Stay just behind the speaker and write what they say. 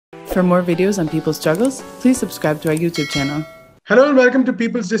For more videos on people's struggles, please subscribe to our YouTube channel. Hello and welcome to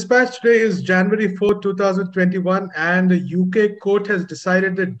People's Dispatch. Today is January 4th, 2021, and the UK court has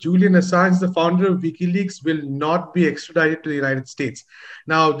decided that Julian Assange, the founder of WikiLeaks, will not be extradited to the United States.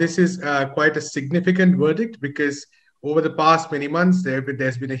 Now, this is quite a significant verdict because over the past many months,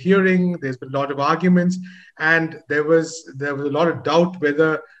 there's been a hearing, there's been a lot of arguments, and there was a lot of doubt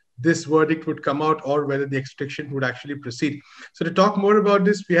whether this verdict would come out or whether the extradition would actually proceed. So to talk more about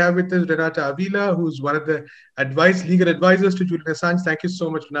this, we have with us Renata Avila, who's one of the legal advisors to Julian Assange. Thank you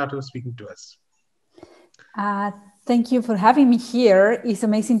so much, Renata, for speaking to us. Thank you for having me here. It's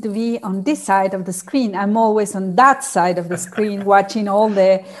amazing to be on this side of the screen. I'm always on that side of the screen, watching all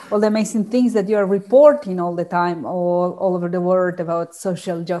the amazing things that you are reporting all the time, all over the world about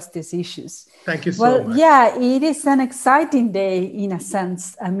social justice issues. Thank you so much. Yeah, it is an exciting day in a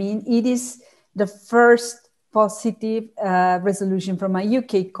sense. I mean, it is the first positive resolution from a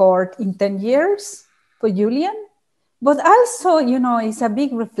UK court in 10 years for Julian. But also, it's a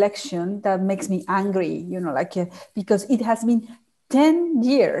big reflection that makes me angry, because it has been 10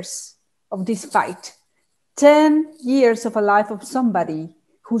 years of this fight, 10 years of a life of somebody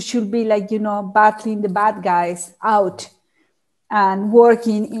who should be battling the bad guys out and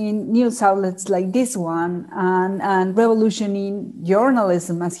working in news outlets like this one and revolutioning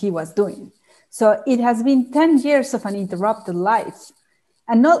journalism as he was doing. So it has been 10 years of an interrupted life,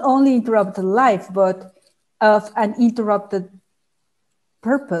 and not only interrupted life, but of an interrupted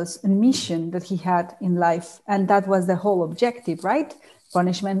purpose and mission that he had in life. And that was the whole objective, right?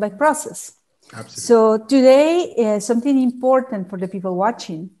 Punishment by process. Absolutely. So today, something important for the people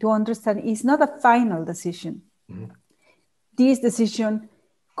watching to understand is not a final decision. Mm-hmm. This decision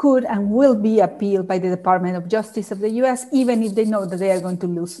could and will be appealed by the Department of Justice of the US, even if they know that they are going to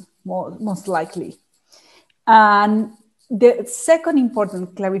lose, most likely. And the second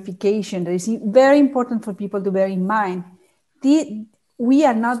important clarification that is very important for people to bear in mind, we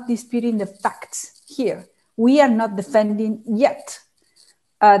are not disputing the facts here. We are not defending yet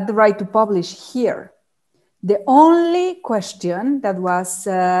the right to publish here. The only question that was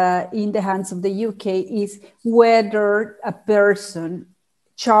in the hands of the UK is whether a person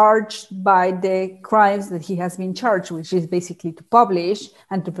charged by the crimes that he has been charged, which is basically to publish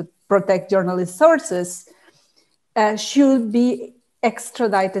and to protect journalist sources, should be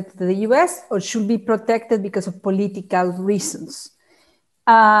extradited to the US or should be protected because of political reasons.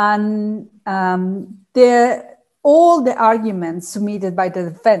 And all the arguments submitted by the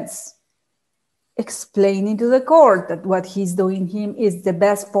defense explaining to the court that what he's doing is the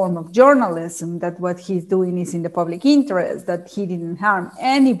best form of journalism, that what he's doing is in the public interest, that he didn't harm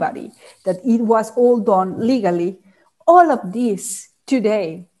anybody, that it was all done legally. All of this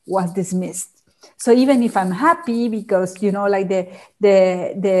today was dismissed. So even if I'm happy because, the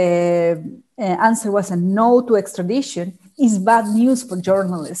answer was a no to extradition, it's bad news for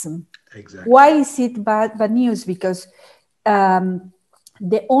journalism. Exactly. Why is it bad news? Because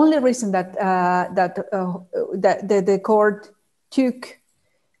the only reason that the court took,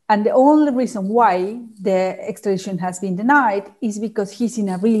 and the only reason why the extradition has been denied is because he's in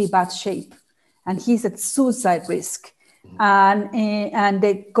a really bad shape and he's at suicide risk. And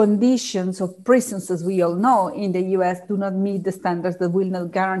the conditions of prisons, as we all know, in the US do not meet the standards that will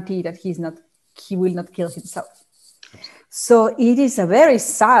not guarantee that he will not kill himself. So it is a very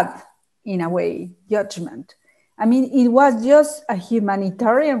sad, in a way, judgment. I mean, it was just a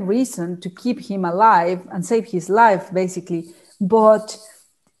humanitarian reason to keep him alive and save his life, basically. But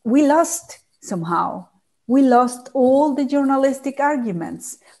we lost somehow. We lost all the journalistic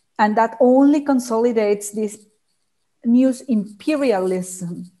arguments. And that only consolidates this news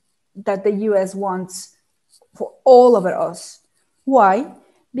imperialism that the US wants for all over us. Why?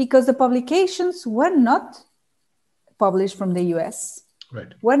 Because the publications were not published from the US,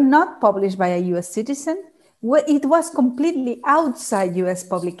 right, were not published by a US citizen. It was completely outside US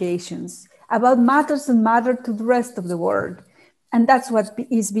publications about matters that matter to the rest of the world. And that's what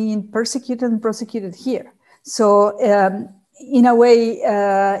is being persecuted and prosecuted here. So in a way,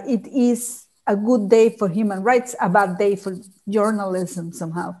 it is a good day for human rights, a bad day for journalism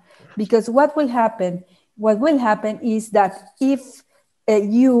somehow. Because what will happen is that if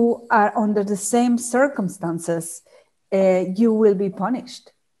you are under the same circumstances, you will be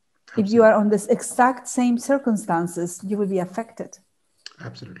punished. Absolutely. If you are on the exact same circumstances, you will be affected.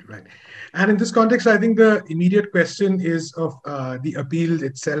 Absolutely right. And in this context, I think the immediate question is of the appeal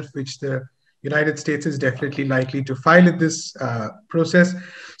itself, which the United States is definitely likely to file in this process.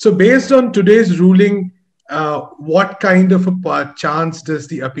 So based on today's ruling, what kind of a chance does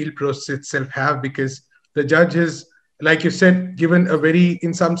the appeal process itself have? Because the judge has like you said, given a very,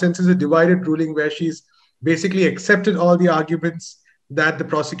 in some senses, a divided ruling where she's basically accepted all the arguments that the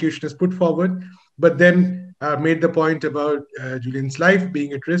prosecution has put forward, but then made the point about Julian's life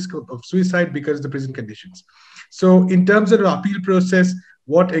being at risk of suicide because of the prison conditions. So, in terms of the appeal process,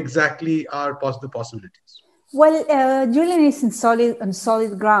 what exactly are the possibilities? Well, Julian is on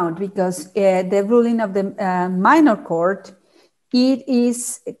solid ground because the ruling of the minor court, it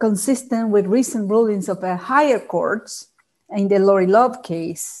is consistent with recent rulings of higher courts in the Lori Love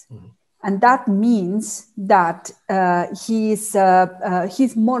case. Mm-hmm. And that means that he's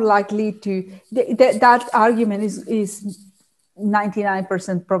more likely to, that argument is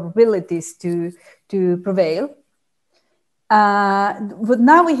 99% probabilities to prevail. But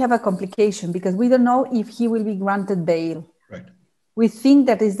now we have a complication because we don't know if he will be granted bail. Right. We think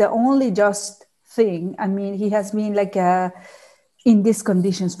that is the only just thing. I mean, he has been like in these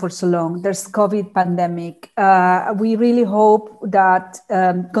conditions for so long. There's COVID pandemic. We really hope that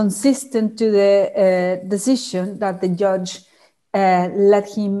consistent to the decision that the judge let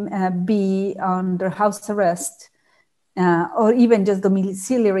him be under house arrest or even just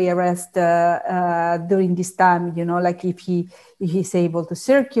domiciliary arrest during this time, you know, like if he's able to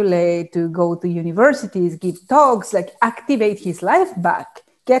circulate, to go to universities, give talks, like activate his life back,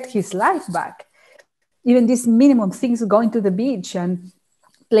 get his life back. Even these minimum things, going to the beach and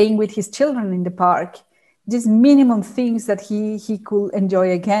playing with his children in the park, these minimum things that he could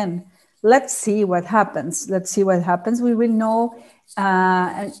enjoy again. Let's see what happens. We will know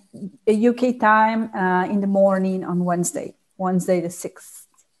a UK time in the morning on Wednesday the 6th.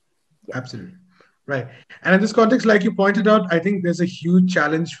 Yeah. Absolutely. Right. And in this context, like you pointed out, I think there's a huge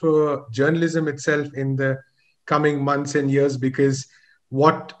challenge for journalism itself in the coming months and years, because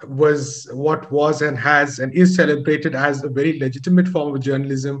what was and has and is celebrated as a very legitimate form of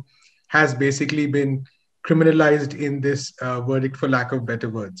journalism has basically been criminalized in this verdict, for lack of better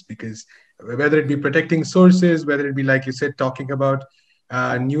words, because whether it be protecting sources, whether it be, like you said, talking about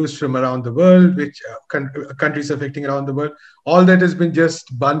news from around the world, which countries affecting around the world, all that has been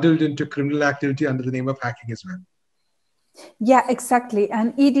just bundled into criminal activity under the name of hacking as well. Yeah, exactly.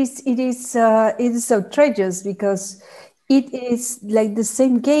 And it is outrageous because it is like the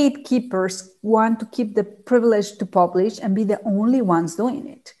same gatekeepers want to keep the privilege to publish and be the only ones doing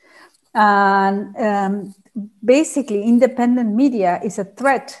it. And basically, independent media is a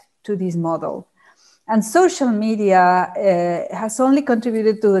threat to this model. And social media has only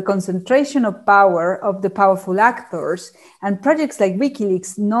contributed to the concentration of power of the powerful actors. And projects like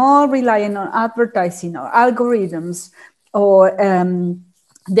WikiLeaks, not relying on advertising or algorithms or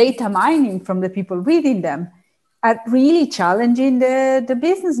data mining from the people reading them, are really challenging the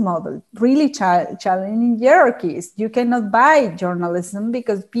business model, really challenging hierarchies. You cannot buy journalism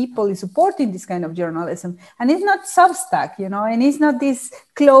because people is supporting this kind of journalism. And it's not Substack, you know, and it's not these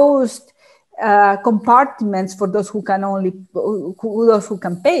closed compartments for those who can those who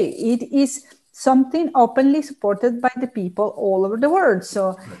can pay. It is something openly supported by the people all over the world.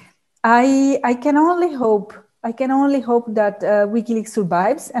 So I can only hope that WikiLeaks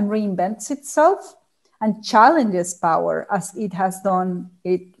survives and reinvents itself and challenges power as it has done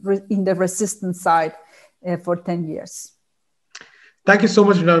it in the resistance side for 10 years. Thank you so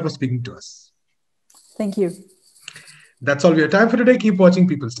much, Renata, for speaking to us. Thank you. That's all we have time for today. Keep watching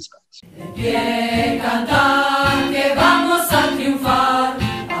People's Dispatch.